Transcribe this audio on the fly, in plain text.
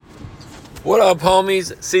What up,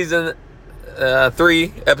 homies? Season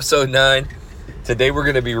 3, episode 9. Today we're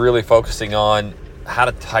going to be really focusing on how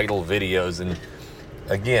to title videos. And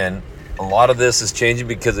again, a lot of this is changing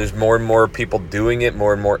because there's more and more people doing it,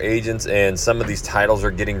 more and more agents, and some of these titles are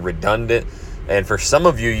getting redundant. And for some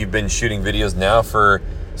of you, you've been shooting videos now for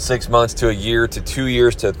 6 months to a year to 2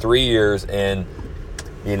 years to 3 years. And,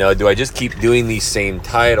 do I just keep doing these same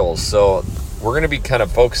titles? So we're going to be kind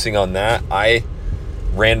of focusing on that. I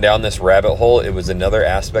ran down this rabbit hole. It was another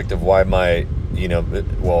aspect of why my, a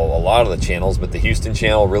lot of the channels, but the Houston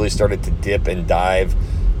channel really started to dip and dive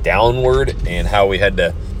downward, and how we had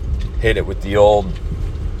to hit it with the old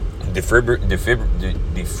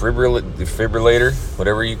defibrillator,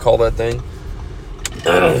 whatever you call that thing,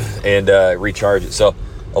 and recharge it. So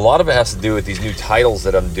a lot of it has to do with these new titles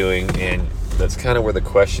that I'm doing, and that's kind of where the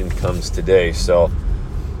question comes today. So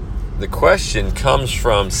the question comes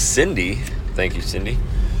from Cindy. Thank you, Cindy.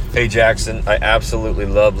 Hey, Jackson, I absolutely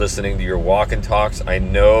love listening to your walk and talks. I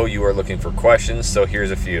know you are looking for questions, so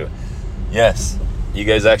here's a few. Yes, you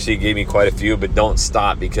guys actually gave me quite a few, but don't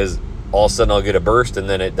stop, because all of a sudden I'll get a burst and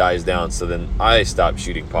then it dies down. So then I stop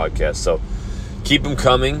shooting podcasts. So keep them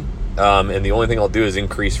coming. And the only thing I'll do is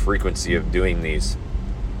increase frequency of doing these.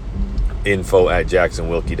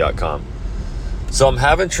 info@jacksonwilkie.com. So I'm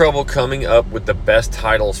having trouble coming up with the best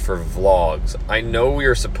titles for vlogs. I know we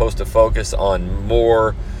are supposed to focus on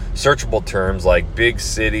more searchable terms like big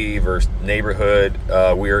city versus neighborhood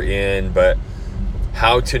we're in, but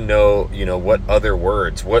how to know, what other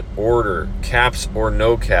words, what order, caps or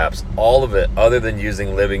no caps, all of it other than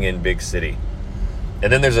using living in big city.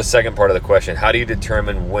 And then there's a second part of the question. How do you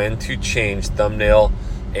determine when to change thumbnail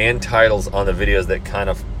and titles on the videos that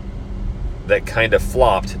kind of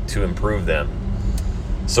flopped to improve them?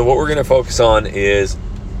 So what we're going to focus on is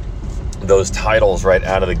those titles right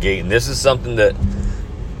out of the gate. And this is something that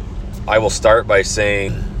I will start by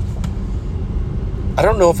saying, I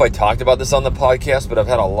don't know if I talked about this on the podcast, but I've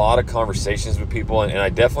had a lot of conversations with people, and I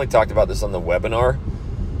definitely talked about this on the webinar.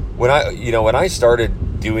 When I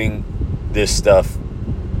started doing this stuff,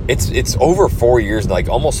 it's over 4 years, like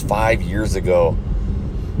almost 5 years ago.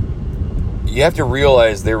 You have to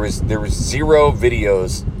realize there was zero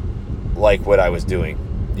videos like what I was doing.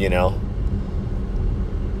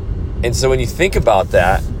 And so when you think about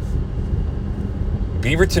that,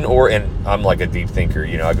 Beaverton, and I'm like a deep thinker,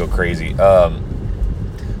 I go crazy. And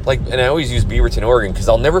I always use Beaverton, Oregon, because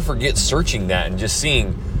I'll never forget searching that and just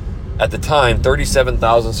seeing, at the time,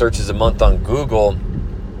 37,000 searches a month on Google,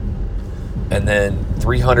 and then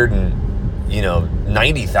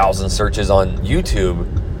 390,000 searches on YouTube.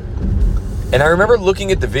 And I remember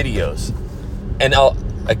looking at the videos, and I'll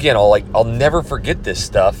never forget this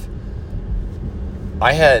stuff.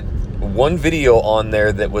 I had one video on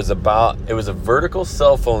there that was it was a vertical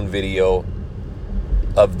cell phone video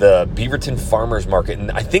of the Beaverton Farmers Market. And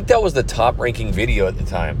I think that was the top ranking video at the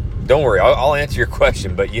time. Don't worry, I'll answer your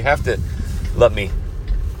question, but you have to let me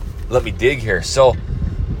dig here. So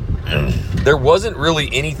there wasn't really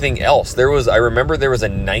anything else. I remember there was a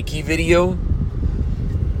Nike video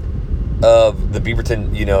of the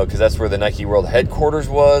Beaverton, because that's where the Nike World headquarters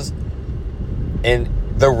was. And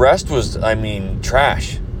the rest was,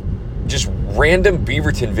 trash. Just random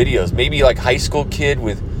Beaverton videos. Maybe like high school kid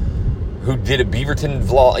who did a Beaverton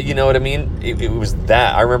vlog, you know what I mean? It was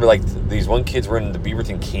that. I remember like these one kids were in the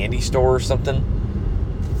Beaverton candy store or something.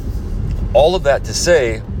 All of that to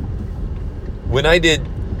say, when I did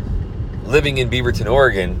living in Beaverton,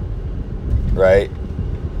 Oregon, right?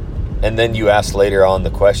 And then you asked later on the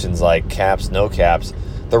questions like caps, no caps.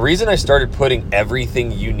 The reason I started putting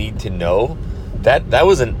everything you need to know, that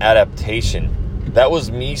was an adaptation. That was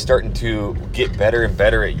me starting to get better and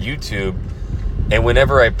better at YouTube. And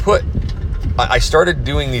whenever I started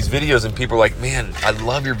doing these videos, and people were like, man, I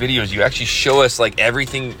love your videos. You actually show us like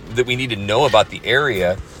everything that we need to know about the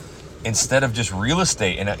area instead of just real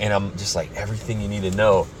estate. And I'm just like, everything you need to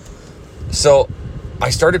know. So I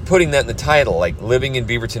started putting that in the title, like living in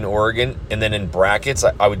Beaverton, Oregon, and then in brackets,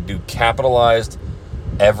 I would do capitalized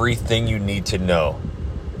everything you need to know.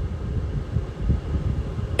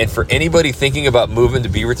 And for anybody thinking about moving to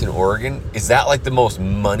Beaverton, Oregon, is that like the most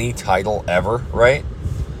money title ever, right?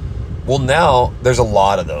 Well, now there's a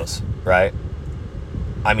lot of those, right?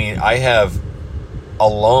 I have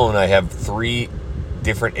 3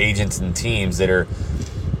 different agents and teams that are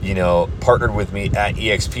partnered with me at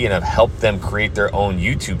EXP, and I've helped them create their own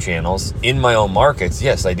YouTube channels in my own markets.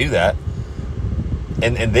 Yes, I do that.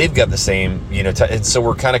 And they've got the same, and so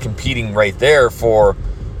we're kind of competing right there for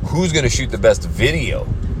who's going to shoot the best video.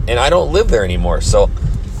 And I don't live there anymore. So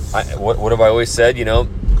what have I always said,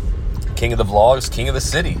 king of the vlogs, king of the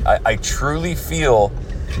city. I truly feel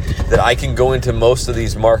that I can go into most of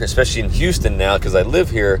these markets, especially in Houston now, because I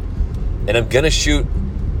live here, and I'm going to shoot.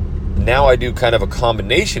 Now I do kind of a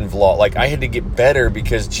combination vlog. Like, I had to get better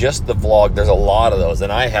because just the vlog, there's a lot of those,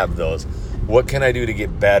 and I have those. What can I do to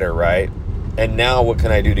get better, right? And now what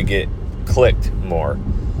can I do to get clicked more?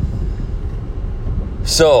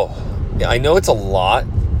 So, I know it's a lot,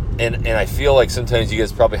 and I feel like sometimes you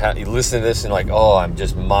guys probably you listen to this and like, oh, I'm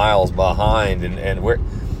just miles behind, and where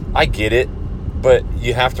I get it, but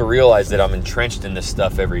you have to realize that I'm entrenched in this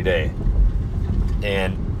stuff every day.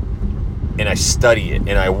 And I study it,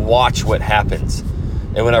 and I watch what happens.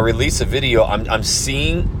 And when I release a video, I'm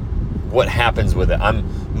seeing what happens with it. I'm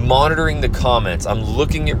monitoring the comments. I'm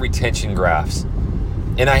looking at retention graphs.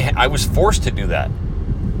 And I was forced to do that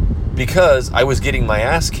because I was getting my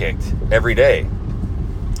ass kicked every day.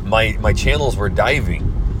 My channels were diving.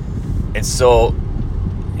 And so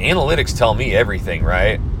analytics tell me everything,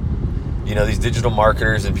 right? You know, these digital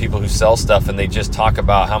marketers and people who sell stuff, and they just talk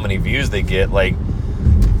about how many views they get. Like,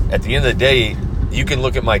 at the end of the day, you can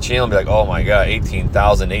look at my channel and be like, oh my God,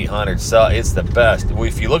 18,800 it's the best. Well,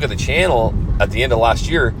 if you look at the channel at the end of last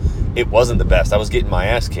year, it wasn't the best. I was getting my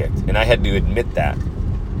ass kicked, and I had to admit that.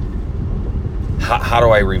 How do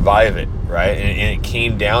I revive it, right? And it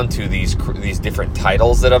came down to these different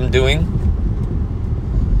titles that I'm doing.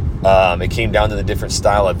 It came down to the different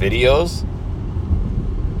style of videos.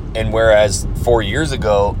 And whereas 4 years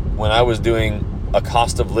ago, when I was doing a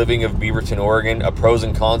cost of living of Beaverton, Oregon, a pros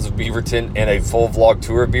and cons of Beaverton, and a full vlog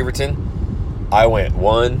tour of Beaverton, I went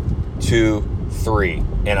 1, 2, 3,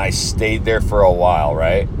 and I stayed there for a while,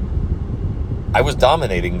 right? I was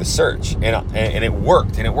dominating the search, and it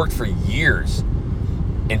worked, and it worked for years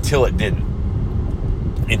until it didn't.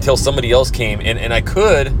 Until somebody else came, and I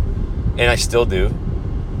could, and I still do,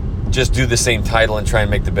 just do the same title and try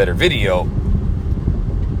and make the better video,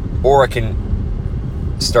 or I can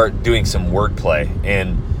start doing some wordplay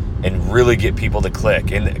and really get people to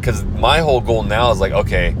click. And because my whole goal now is like,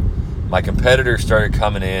 okay, my competitors started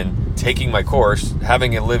coming in, taking my course,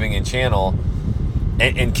 having a living in channel,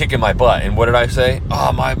 and kicking my butt. And what did I say?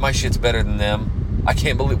 Oh, my shit's better than them. I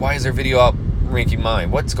can't believe, why is their video outranking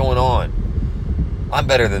mine? What's going on? I'm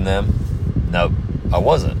better than them. Nope, I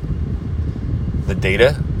wasn't. The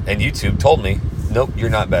data and YouTube told me, nope,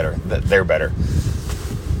 you're not better. They're better.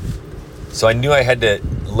 So I knew I had to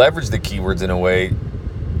leverage the keywords in a way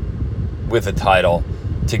with a title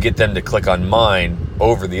to get them to click on mine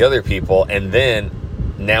over the other people. And then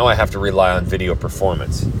now I have to rely on video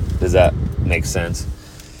performance. Does that make sense?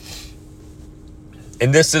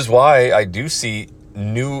 And this is why I do see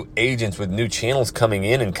new agents with new channels coming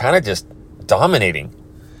in and kind of just dominating.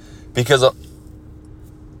 Because,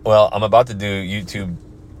 well, I'm about to do YouTube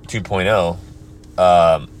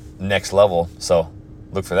 2.0 next level. So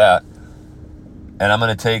look for that. And I'm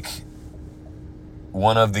going to take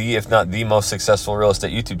one of the, if not the most successful real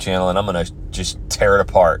estate YouTube channel, and I'm going to just tear it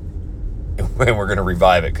apart. And we're going to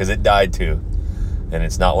revive it because it died too. And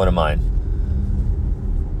it's not one of mine.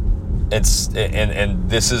 And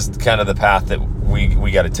this is kind of the path that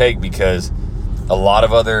we got to take, because a lot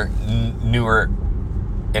of other newer,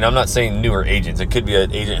 and I'm not saying newer agents, it could be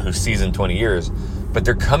an agent who's seasoned 20 years, but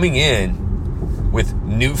they're coming in with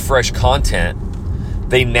new, fresh content.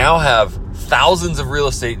 They now have thousands of real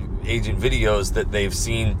estate agent videos that they've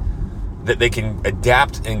seen that they can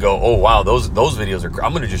adapt and go, oh wow, those videos are,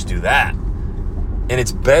 I'm going to just do that. And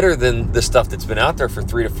it's better than the stuff that's been out there for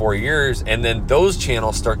 3 to 4 years. And then those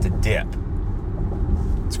channels start to dip.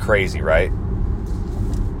 It's crazy, right?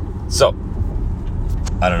 So,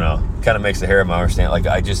 I don't know. Kind of makes the hair on my arm stand. Like,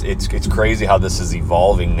 it's crazy how this is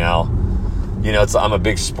evolving now. You know, I'm a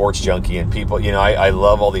big sports junkie, and people, you know, I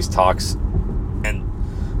love all these talks. And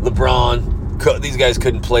LeBron, these guys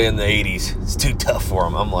couldn't play in the 80s. It's too tough for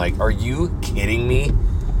them. I'm like, are you kidding me?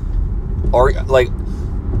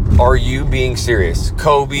 Are you being serious?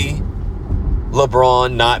 Kobe,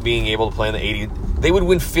 LeBron not being able to play in the 80s. They would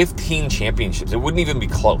win 15 championships. It wouldn't even be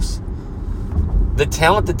close. The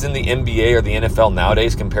talent that's in the NBA or the NFL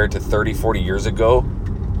nowadays compared to 30, 40 years ago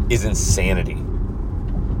is insanity.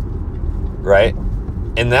 Right?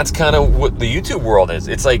 And that's kind of what the YouTube world is.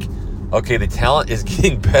 It's like, okay, the talent is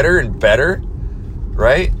getting better and better,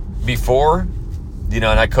 right? Before, you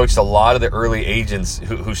know, and I coached a lot of the early agents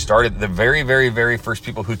who started, the very, very, very first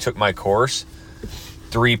people who took my course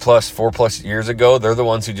 3+, 4+ years ago. They're the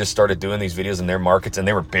ones who just started doing these videos in their markets, and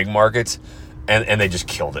they were big markets, and they just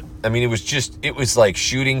killed it. I mean, it was like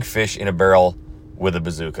shooting fish in a barrel with a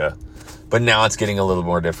bazooka. But now it's getting a little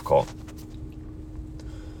more difficult.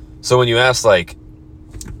 So when you ask, like,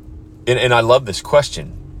 and I love this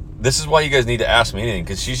question, this is why you guys need to ask me anything,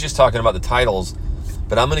 because she's just talking about the titles,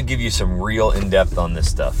 but I'm going to give you some real in-depth on this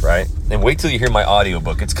stuff, right? And wait till you hear my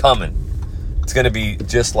audiobook. It's coming. It's going to be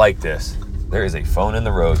just like this. There is a phone in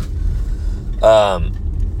the road. I'm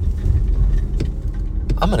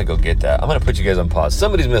going to go get that. I'm going to put you guys on pause.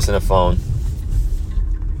 Somebody's missing a phone.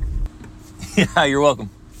 Yeah, you're welcome.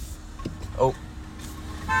 Oh.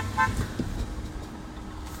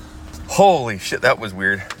 Holy shit, that was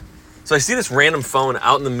weird. So I see this random phone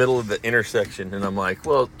out in the middle of the intersection, and I'm like,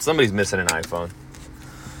 well, somebody's missing an iPhone.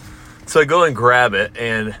 So I go and grab it,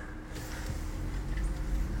 and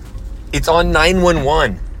it's on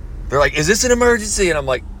 911. They're like, is this an emergency? And I'm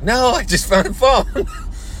like, no, I just found a phone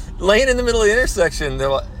laying in the middle of the intersection. They're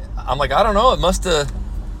like, I'm like, I don't know, it must have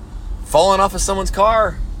fallen off of someone's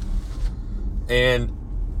car. And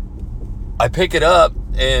I pick it up,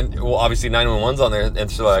 and well, obviously 911's on there, and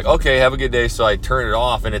so like, okay, have a good day. So I turn it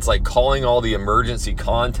off, and it's like calling all the emergency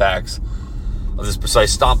contacts of this. So I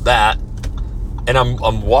stop that, and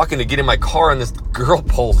I'm walking to get in my car, and this girl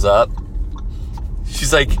pulls up.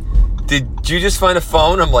 She's like, did you just find a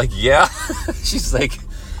phone? I'm like, yeah. She's like,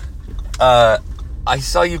 I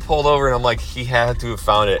saw you pulled over, and I'm like, he had to have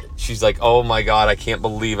found it. She's like, oh my God, I can't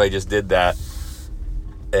believe I just did that.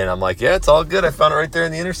 And I'm like, yeah, it's all good. I found it right there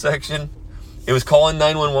in the intersection. It was calling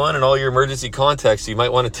 911 and all your emergency contacts. So you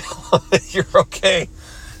might want to tell them that you're okay.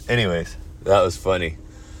 Anyways, that was funny.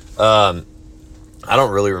 I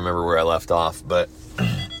don't really remember where I left off, but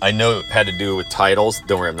I know it had to do with titles.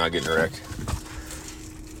 Don't worry, I'm not getting wrecked.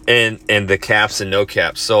 And the caps and no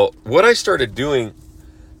caps. So what I started doing,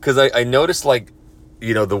 because I noticed, like,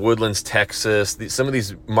 you know, the Woodlands, Texas, some of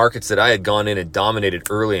these markets that I had gone in and dominated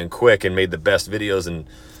early and quick and made the best videos, and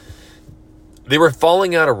they were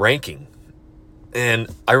falling out of ranking. And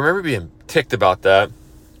I remember being ticked about that.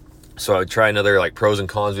 So I would try another like pros and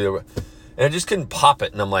cons video, and I just couldn't pop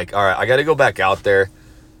it. And I'm like, all right, I got to go back out there,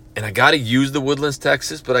 and I got to use the Woodlands,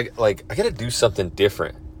 Texas, but I got to do something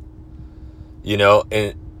different, you know.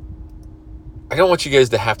 And I don't want you guys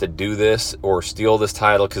to have to do this or steal this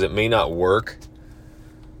title, because it may not work.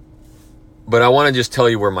 But I want to just tell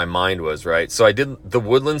you where my mind was, right? So I did the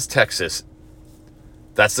Woodlands, Texas.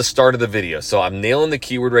 That's the start of the video. So I'm nailing the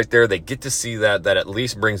keyword right there. They get to see that. That at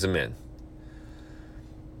least brings them in.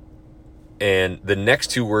 And the next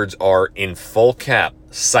two words are in full cap,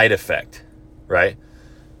 side effect, right?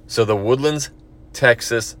 So the Woodlands,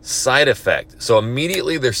 Texas side effect. So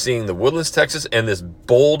immediately they're seeing the Woodlands, Texas, and this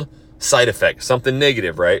bold side effect, something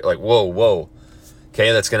negative, right? Like, whoa.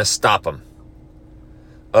 Okay, that's going to stop them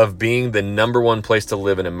of being the number one place to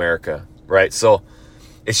live in America, right? So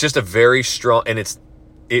it's just a very strong, and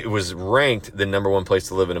it was ranked the number one place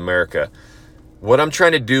to live in America. What I'm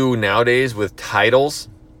trying to do nowadays with titles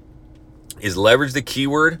is leverage the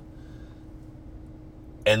keyword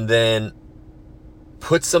and then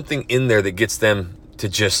put something in there that gets them to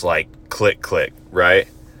just like click, right?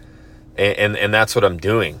 And that's what I'm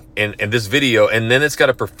doing. And this video, and then it's got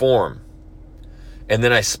to perform. And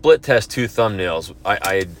then I split test two thumbnails.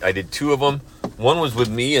 I did two of them. One was with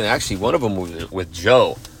me, and actually one of them was with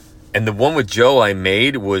Joe. And the one with Joe I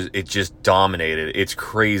made it just dominated. It's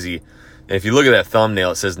crazy. And if you look at that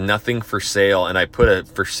thumbnail, it says nothing for sale. And I put a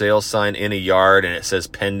for sale sign in a yard, and it says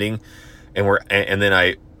pending. And we're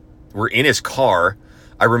in his car.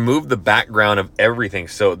 I removed the background of everything.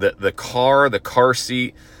 So the car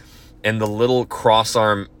seat, and the little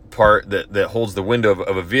cross-arm part that holds the window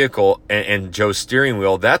of a vehicle, and Joe's steering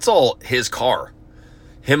wheel, that's all his car.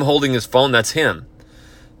 Him holding his phone, that's him.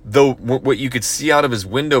 Though what you could see out of his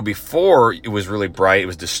window before, it was really bright, it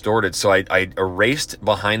was distorted. So I erased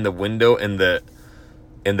behind the window and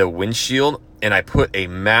the windshield, and I put a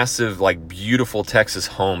massive, like, beautiful Texas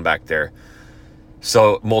home back there.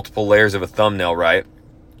 So multiple layers of a thumbnail, right?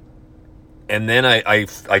 And then I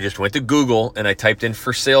just went to Google, and I typed in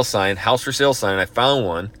for sale sign, house for sale sign, and I found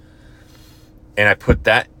one. And I put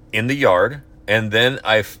that in the yard. And then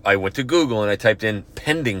I went to Google, and I typed in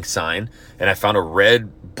pending sign, and I found a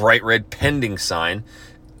bright red pending sign.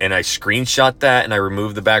 And I screenshot that, and I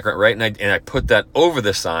removed the background, right? And I put that over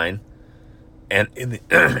the sign and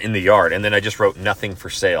in the yard. And then I just wrote nothing for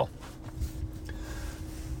sale.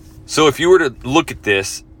 So if you were to look at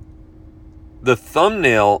this, the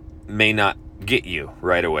thumbnail may not get you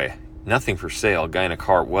right away. Nothing for sale, guy in a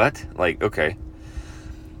car. What? Like, okay.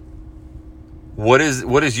 What is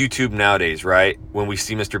YouTube nowadays, right? When we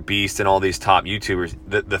see Mr. Beast and all these top YouTubers,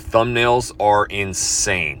 the thumbnails are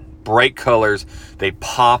insane. Bright colors, they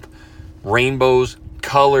pop, rainbows,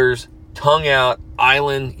 colors, tongue out,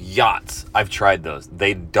 island, yachts. I've tried those.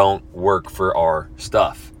 They don't work for our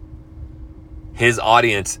stuff. His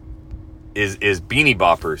audience is beanie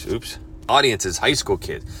boppers. Oops. Audience is high school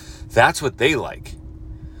kids. That's what they like.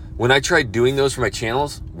 When I tried doing those for my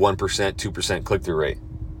channels, 1%, 2% click-through rate.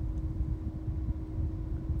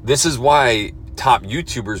 This is why top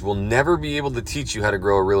YouTubers will never be able to teach you how to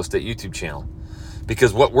grow a real estate YouTube channel.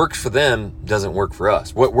 Because what works for them doesn't work for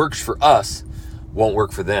us. What works for us won't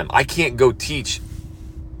work for them. I can't go teach.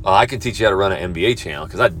 I can teach you how to run an MBA channel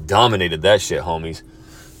because I dominated that shit, homies.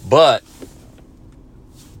 But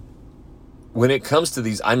when it comes to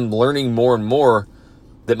these, I'm learning more and more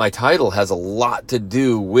that my title has a lot to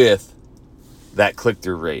do with that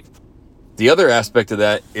click-through rate. The other aspect of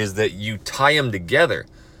that is that you tie them together.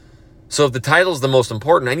 So if the title is the most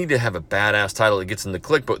important, I need to have a badass title that gets them to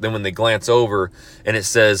click. But then when they glance over and it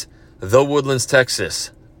says, The Woodlands,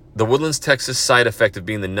 Texas side effect of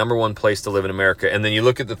being the #1 place to live in America. And then you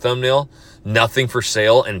look at the thumbnail, nothing for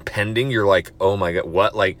sale and pending. You're like, oh my God,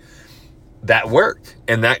 what? Like, that worked.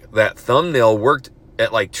 And that thumbnail worked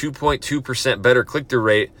at like 2.2% better click-through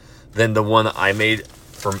rate than the one that I made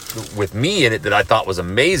with me in it that I thought was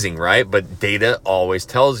amazing, right? But data always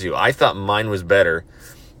tells you. I thought mine was better,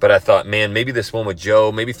 but I thought, man, maybe this one with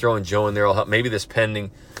Joe, maybe throwing Joe in there will help. Maybe this pending.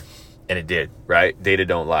 And it did, right? Data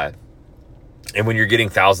don't lie. And when you're getting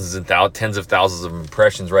thousands and tens of thousands of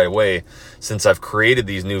impressions right away, since I've created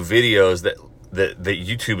these new videos that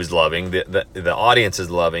YouTube is loving, the audience is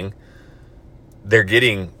loving, they're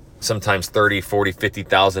getting sometimes 30, 40,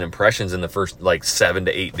 50,000 impressions in the first like 7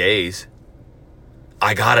 to 8 days.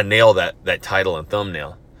 I got to nail that title and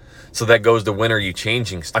thumbnail. So that goes to, when are you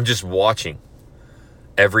changing? I'm just watching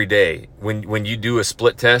every day. When you do a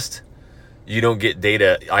split test, you don't get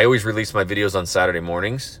data. I always release my videos on Saturday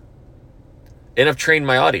mornings. And I've trained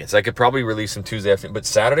my audience. I could probably release them Tuesday afternoon, but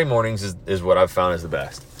Saturday mornings is what I've found is the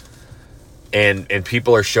best. And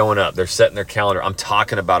people are showing up. They're setting their calendar. I'm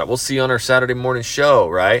talking about it. We'll see you on our Saturday morning show,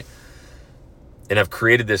 right? And I've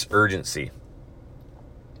created this urgency.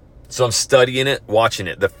 So I'm studying it, watching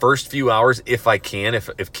it. The first few hours, if I can,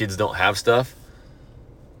 if kids don't have stuff,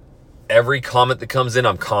 every comment that comes in,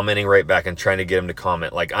 I'm commenting right back and trying to get them to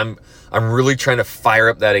comment. Like I'm really trying to fire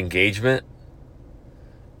up that engagement.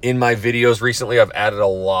 In my videos recently, I've added a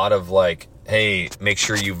lot of like, hey, make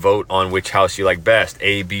sure you vote on which house you like best,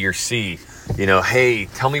 A, B, or C. You know, hey,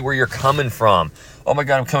 tell me where you're coming from. Oh my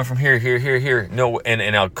God, I'm coming from here, here, here, here. No,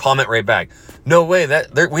 and I'll comment right back. No way,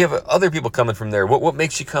 we have other people coming from there. What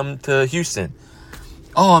makes you come to Houston?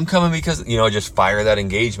 Oh, I'm coming because, just fire that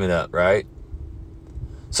engagement up, right?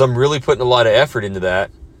 So I'm really putting a lot of effort into that.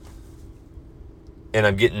 And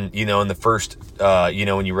I'm getting, in the first,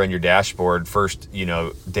 when you run your dashboard, first,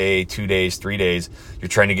 day, 2 days, 3 days, you're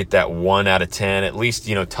trying to get that 1 out of 10, at least,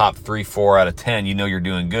 top 3, 4 out of 10, you're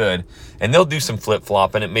doing good. And they'll do some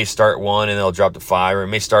flip-flopping. It may start 1 and they'll drop to 5, or it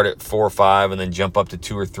may start at 4 or 5 and then jump up to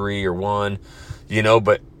 2 or 3 or 1,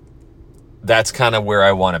 but that's kind of where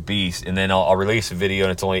I want to be. And then I'll release a video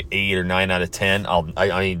and it's only 8 or 9 out of 10.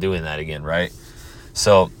 I ain't doing that again, right?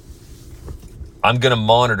 So I'm going to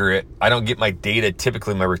monitor it. I don't get my data,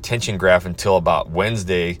 typically my retention graph, until about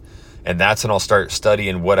Wednesday. And that's when I'll start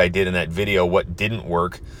studying what I did in that video, what didn't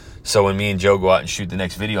work. So when me and Joe go out and shoot the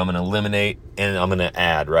next video, I'm going to eliminate and I'm going to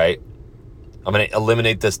add, right? I'm going to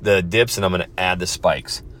eliminate the dips and I'm going to add the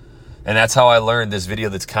spikes. And that's how I learned this video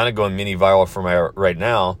that's kind of going mini viral for my right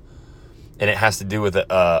now. And it has to do with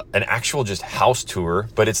an actual just house tour,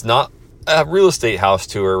 but it's not a real estate house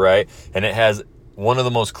tour, right? And it has one of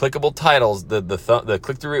the most clickable titles. The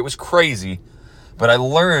click-through rate was crazy, but I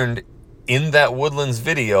learned in that Woodlands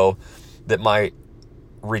video that my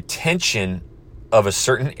retention of a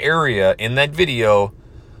certain area in that video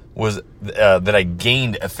was that I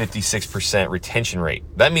gained a 56% retention rate.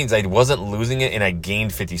 That means I wasn't losing it and I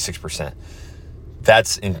gained 56%.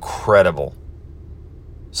 That's incredible.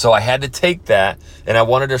 So I had to take that, and I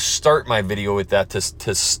wanted to start my video with that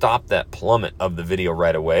to stop that plummet of the video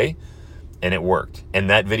right away. And it worked. And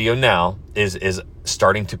that video now is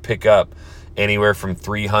starting to pick up anywhere from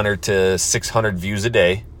 300 to 600 views a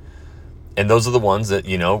day. And those are the ones that,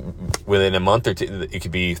 within a month or two, it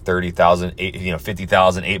could be 30,000,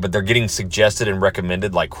 50,000, but they're getting suggested and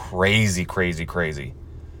recommended like crazy, crazy, crazy.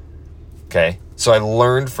 Okay. So I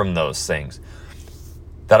learned from those things.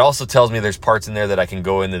 That also tells me there's parts in there that I can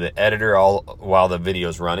go into the editor while the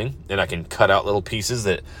video's running, and I can cut out little pieces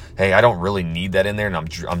that, hey, I don't really need that in there,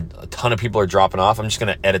 and a ton of people are dropping off. I'm just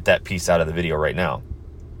going to edit that piece out of the video right now.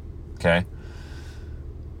 Okay?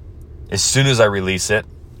 As soon as I release it,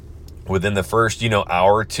 within the first,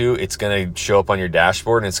 hour or two, it's going to show up on your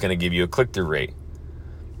dashboard, and it's going to give you a click-through rate.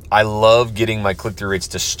 I love getting my click-through rates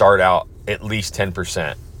to start out at least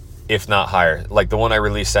 10%, if not higher. Like the one I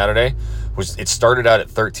released Saturday it started out at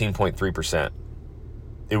 13.3%.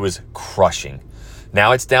 It was crushing.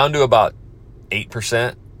 Now it's down to about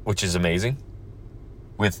 8%, which is amazing.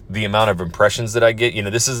 With the amount of impressions that I get,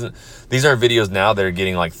 these aren't videos now that are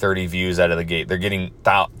getting like 30 views out of the gate. They're getting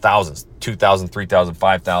thousands, 2,000, 3,000,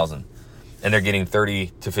 5,000, and they're getting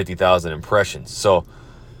 30 to 50,000 impressions. So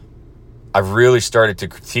I've really started to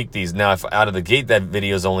critique these. Now, if out of the gate that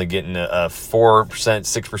video is only getting a 4%,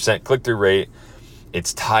 6% click-through rate,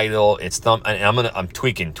 its title, its thumb, and I'm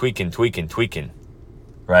tweaking,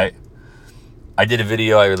 right? I did a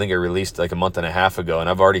video I think I released like a month and a half ago, and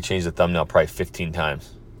I've already changed the thumbnail probably 15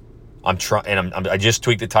 times. I just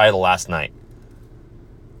tweaked the title last night.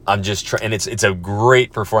 I'm just trying, and it's a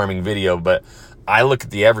great performing video, but I look at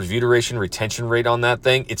the average view duration, retention rate on that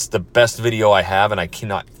thing. It's the best video I have, and I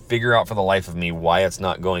cannot figure out for the life of me why it's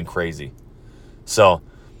not going crazy. So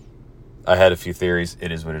I had a few theories.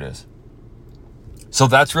 It is what it is. So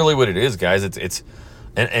that's really what it is, guys.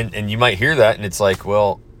 And you might hear that, and it's like,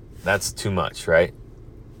 well, that's too much, right?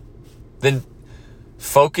 Then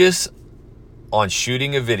focus on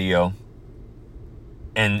shooting a video,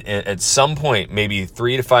 and at some point, maybe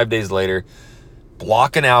 3 to 5 days later,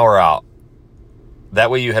 block an hour out.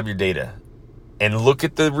 That way you have your data. And look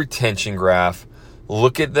at the retention graph,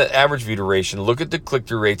 look at the average view duration, look at the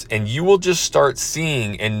click-through rates, and you will just start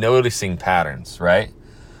seeing and noticing patterns, right?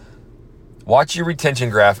 Watch your retention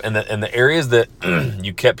graph and the areas that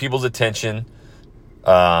you kept people's attention.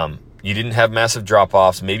 You didn't have massive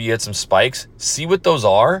drop-offs. Maybe you had some spikes. See what those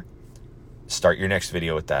are. Start your next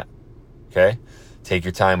video with that. Okay? Take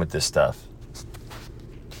your time with this stuff.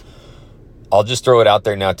 I'll just throw it out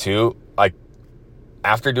there now too.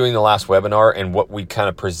 After doing the last webinar and what we kind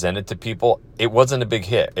of presented to people, it wasn't a big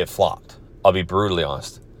hit. It flopped. I'll be brutally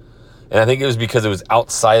honest. And I think it was because it was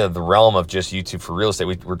outside of the realm of just YouTube for real estate.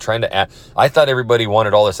 We were trying to add, I thought everybody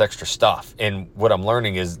wanted all this extra stuff. And what I'm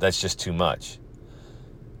learning is that's just too much.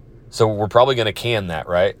 So we're probably going to can that,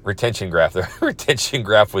 right? Retention graph. The retention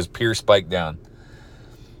graph was pure spike down.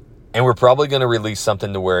 And we're probably going to release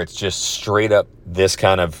something to where it's just straight up this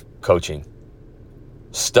kind of coaching.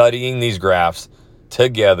 Studying these graphs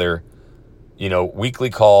together, weekly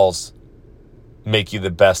calls make you the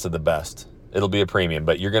best of the best. It'll be a premium,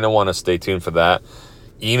 but you're going to want to stay tuned for that.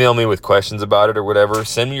 Email me with questions about it or whatever.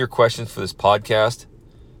 Send me your questions for this podcast.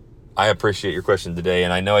 I appreciate your question today,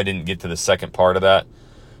 and I know I didn't get to the second part of that.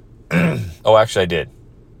 Oh, actually I did.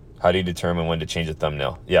 How do you determine when to change a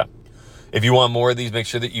thumbnail? Yeah. If you want more of these, make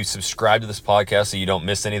sure that you subscribe to this podcast so you don't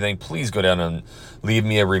miss anything. Please go down and leave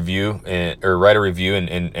me a review or write a review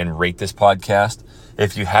and rate this podcast.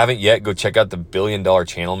 If you haven't yet, go check out the $1 Billion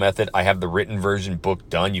Channel Method. I have the written version book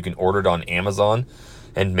done. You can order it on Amazon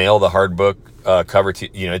and mail the hard book cover to,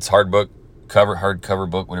 it's hardcover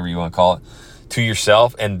book, whatever you want to call it, to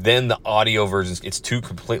yourself. And then the audio versions, it's 2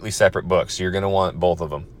 completely separate books. So you're going to want both of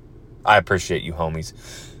them. I appreciate you, homies.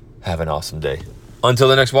 Have an awesome day. Until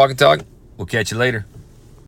the next Walk and Talk, we'll catch you later.